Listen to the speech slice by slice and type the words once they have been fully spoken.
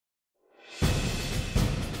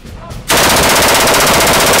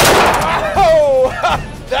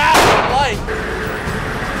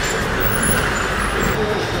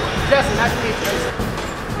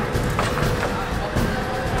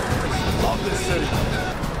city.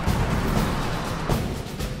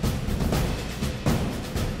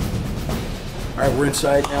 All right, we're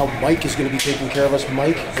inside now. Mike is going to be taking care of us.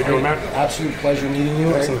 Mike, How you doing, man? Absolute pleasure meeting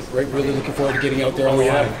you. Excellent. Right, really looking forward to getting out there on the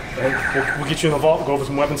line. Right. We'll get you in the vault, go over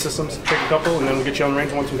some weapon systems, take a couple, and then we'll get you on the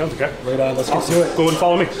range once we come, okay? Right on, let's get to it. Go and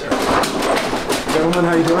follow me. Gentlemen,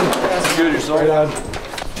 how you doing? That's good, yourself. Right on.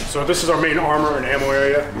 So this is our main armor and ammo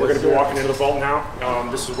area. We're going to be walking into the vault now.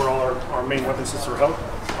 This is where all our main weapon systems are held.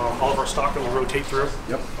 All of our stock that will rotate through.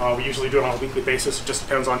 Yep. We usually do it on a weekly basis. It just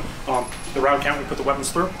depends on the round count we put the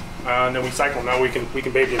weapons through. And then we cycle. Now we can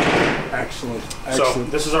baby it. Excellent. So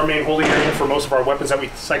this is our main holding area for most of our weapons that we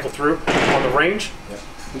cycle through on the range. Yep.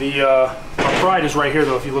 Our pride is right here,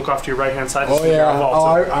 though. If you look off to your right hand side, Oh yeah.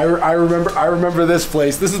 vault, I remember this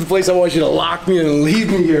place. This is the place I want you to lock me in and leave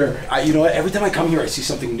me here. You know what? Every time I come here, I see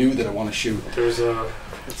something new that I want to shoot. There's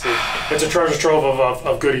it's a treasure trove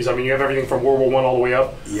of goodies. I mean, you have everything from World War I all the way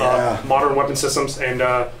up. Yeah. Modern weapon systems, and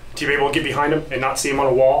to be able to get behind them and not see them on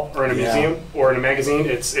a wall or in a museum or in a magazine,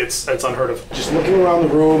 it's unheard of. Just looking around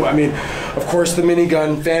the room, I mean, of course the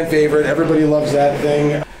minigun, fan favorite. Everybody loves that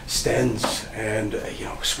thing. Stens and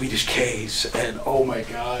Swedish Ks and oh my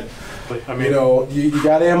God. I mean, you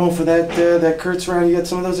got ammo for that Kurtz round? You got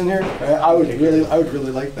some of those in here? I would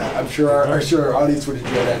really like that. I'm sure our audience would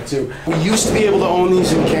enjoy that too. We used to be able to own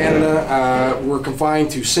these in Canada. We're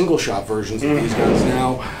confined to single shot versions of these guns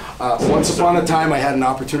now. Once upon a time, I had an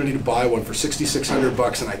opportunity to buy one for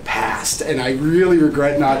 $6,600 and I passed. And I really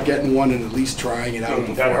regret not getting one and at least trying it out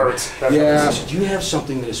before. That hurts. That hurts. Do you have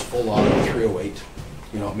something that is full auto 308?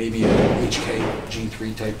 Maybe a HK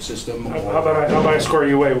G3 type system. How about I score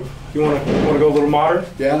you away? You want to go a little modern?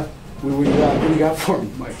 Yeah. What do you got for me,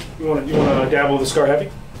 Mike? You want to dabble with the Scar Heavy?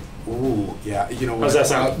 Ooh, yeah. You know what? How's that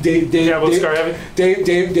sound? Dave Scar Heavy?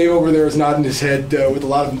 Dave over there is nodding his head with a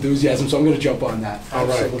lot of enthusiasm, so I'm going to jump on that. All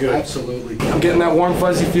right, good. Absolutely. I'm getting that warm,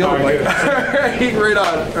 fuzzy feeling. Right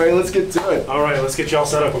on. All right, let's get to it. All right, let's get you all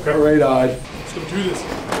set up, okay? Right on. Let's go do this.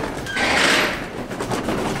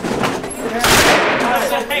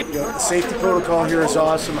 The safety protocol here is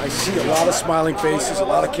awesome. I see a lot of smiling faces, a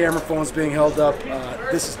lot of camera phones being held up.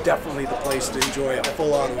 This is definitely the place to enjoy a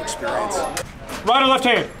full auto experience. Right or left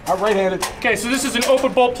hand? I'm right-handed. Okay, so this is an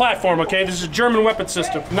open bolt platform, okay? This is a German weapon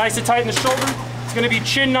system. Nice and tight in the shoulder. It's gonna be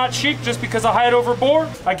chin, not cheek, just because I hide over bore.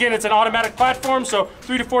 Again, it's an automatic platform, so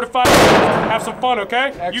 3 to 4 to 5 minutes. Have some fun, okay?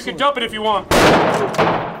 Excellent. You can dump it if you want.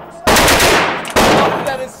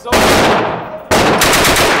 That is so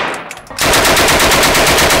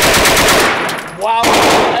wow,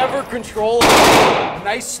 ever control.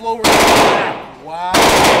 Nice slow release. Wow.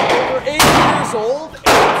 Over 8 years old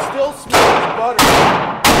and still smells butter.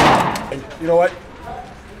 You know what?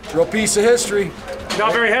 Real piece of history.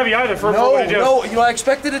 Not very heavy either for what it is. No, I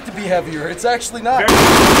expected it to be heavier. It's actually not. You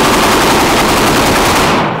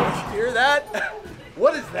hear that?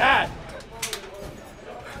 What is that?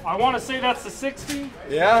 I want to say that's the 60.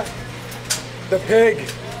 Yeah. The pig.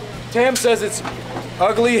 Tam says it's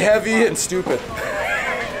ugly, heavy, and stupid.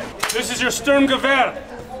 This is your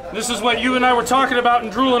Sturmgewehr. This is what you and I were talking about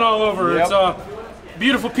and drooling all over. Yep. It's a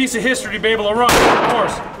beautiful piece of history to be able to run, of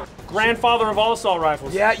course. Grandfather of all assault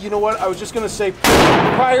rifles. Yeah, you know what? I was just going to say,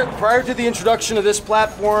 prior to the introduction of this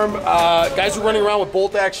platform, guys were running around with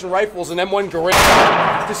bolt-action rifles and M1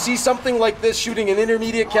 Garand. To see something like this shooting an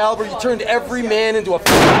intermediate caliber, you turned every man into a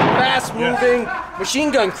fast-moving machine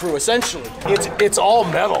gun crew, essentially. It's all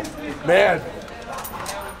metal, man.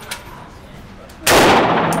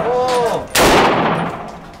 Oh.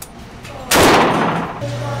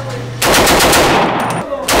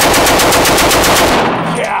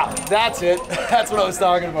 Yeah, that's it. That's what I was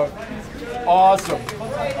talking about. Awesome.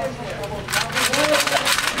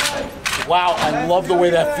 Wow, I love the way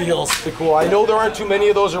that feels. Cool. I know there aren't too many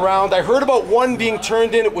of those around. I heard about one being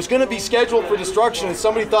turned in. It was going to be scheduled for destruction, and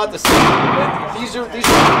somebody thought these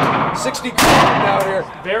are 60 grand down here.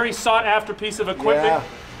 Very sought after piece of equipment.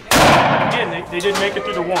 Yeah. Again, they didn't make it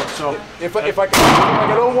through the war, so. If I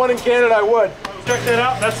could own one in Canada, I would. Check that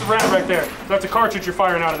out. That's the round right there. That's a cartridge you're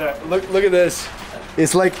firing out of that. Look at this.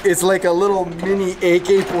 It's like a little mini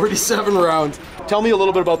AK-47 round. Tell me a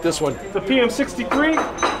little bit about this one. The PM63.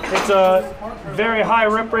 It's a very high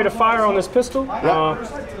rep rate of fire on this pistol.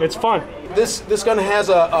 It's fun. This gun has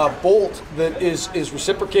a bolt that is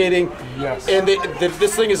reciprocating. Yes. And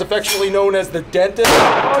this thing is affectionately known as the dentist.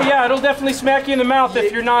 Oh yeah, it'll definitely smack you in the mouth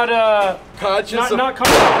if you're not conscious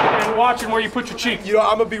and watching where you put your cheek. You know,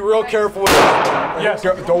 I'm gonna be real careful with this. Yes.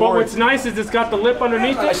 Don't but worry. what's nice is it's got the lip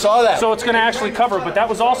underneath it. I saw that. So it's gonna actually cover it. But that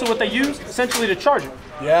was also what they used essentially to charge it.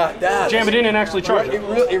 Yeah, Jam it in and actually charge it. It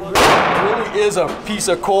really is a piece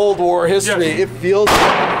of Cold War history. Yes. It feels.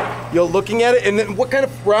 looking at it, and then what kind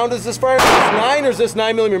of round is this fire? Is this 9 or is this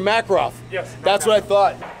 9mm Makarov? Yes. That's what I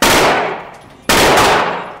thought.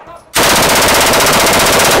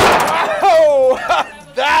 Wow!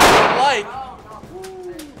 That I like.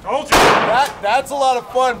 Told you. That's a lot of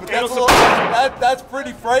fun, but that's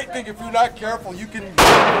pretty frightening if you're not careful. You can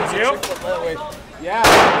that way. Yeah,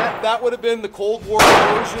 that would have been the Cold War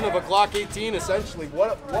version of a Glock 18, essentially.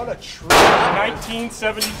 What a treat.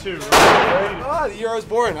 1972. Ah, the year I was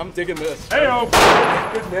born. I'm digging this. Hey-o.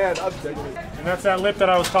 Good man, I'm digging it. And that's that lip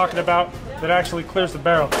that I was talking about that actually clears the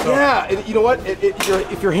barrel. So. Yeah, and you know what?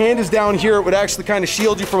 If your hand is down here, it would actually kind of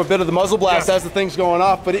shield you from a bit of the muzzle blast as the thing's going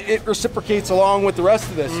off, but it reciprocates along with the rest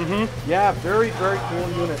of this. Yeah, very, very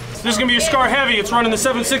cool unit. This is going to be a Scar Heavy. It's running the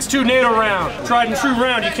 7.62 NATO round. Tried and true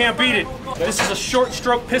round. You can't beat it. This is a short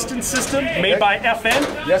stroke piston system made by FN.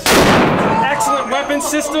 Yes, sir. Excellent weapon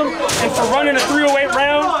system, and for running a 308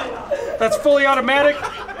 round that's fully automatic,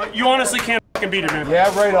 you honestly can't beat it, man. Yeah,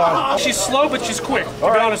 right on. She's slow, but she's quick, to be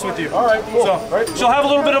honest with you. All right, cool. So, she'll have a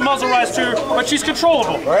little bit of muzzle rise to her, but she's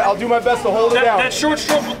controllable. All right, I'll do my best to hold it down. That short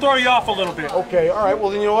stroke will throw you off a little bit. Okay, all right, well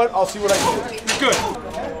then you know what? I'll see what I can do. Good.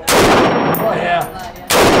 Oh, yeah.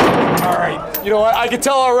 All right. You know what? I can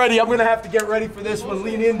tell already I'm going to have to get ready for this one.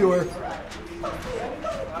 Lean into her.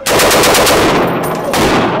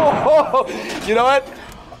 Oh, you know what?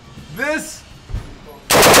 This.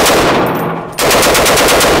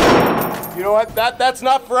 You know what? That's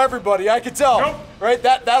not for everybody. I can tell. Nope. Right?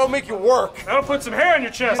 That'll make you work. That'll put some hair on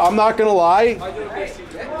your chest. I'm not going to lie.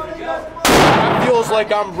 That feels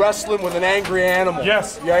like I'm wrestling with an angry animal.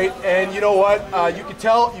 Yes. Right? And you know what? You can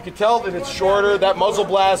tell that it's shorter. That muzzle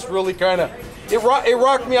blast really kind of it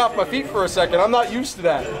rocked me off my feet for a second. I'm not used to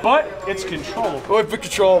that. But it's controllable. Oh, it's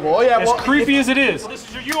controllable. Oh yeah. As creepy as it is. This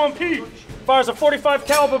is your UMP. Fires a 45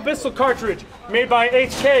 caliber pistol cartridge made by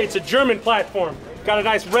HK. It's a German platform. Got a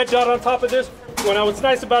nice red dot on top of this. What's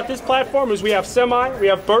nice about this platform is we have semi, we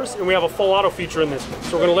have burst, and we have a full auto feature in this.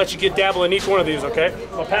 So we're gonna let you get dabble in each one of these, okay?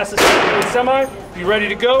 I'll pass this to the semi, be ready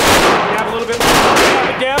to go. You have a little bit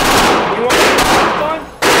more dab. You want to have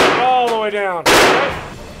fun? All the way down. Okay?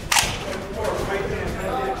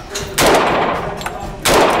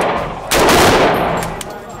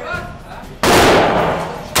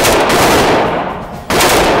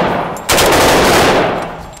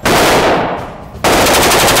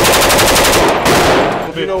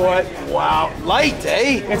 You know what? Wow, light,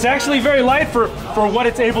 eh? It's actually very light for what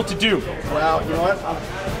it's able to do. Wow, you know what?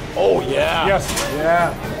 Oh yeah. Yes.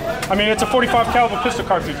 Yeah. I mean, it's a 45 caliber pistol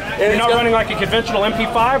cartridge. You're not running like a conventional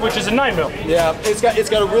MP5, which is a 9mm. Yeah, it's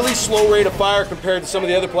got a really slow rate of fire compared to some of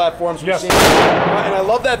the other platforms we've seen. And I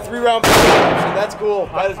love that 3-round burst. That's cool.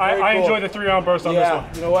 That is very cool. I enjoy the 3-round burst on this one.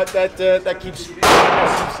 You know what? That keeps.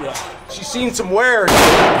 Yeah. She's seen some wear. It's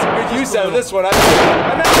a good use out of this one.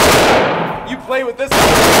 You play with this.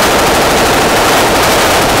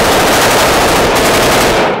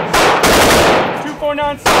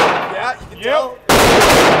 249. Yeah, you can tell.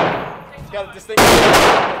 It's got a distinct.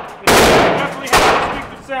 Definitely has a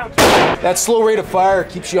distinctive sound. That slow rate of fire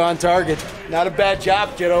keeps you on target. Not a bad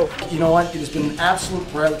job, kiddo. You know what? It has been an absolute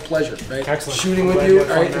pleasure, right? Excellent. Shooting with you, Fun,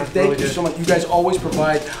 right? man. And thank Really you good. so much. You guys always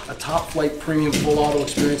provide a top flight premium full auto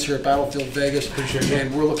experience here at Battlefield Vegas. Appreciate it.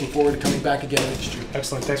 And we're looking forward to coming back again next year.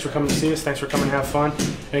 Excellent. Thanks for coming to see us. Thanks for coming to have fun.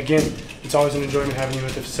 And again, it's always an enjoyment having you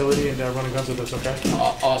at the facility and running guns with us, okay?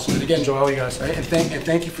 Awesome. And again, Enjoy all you guys. right? And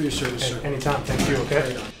thank you for your service, sir. Anytime. Thank you,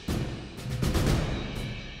 okay?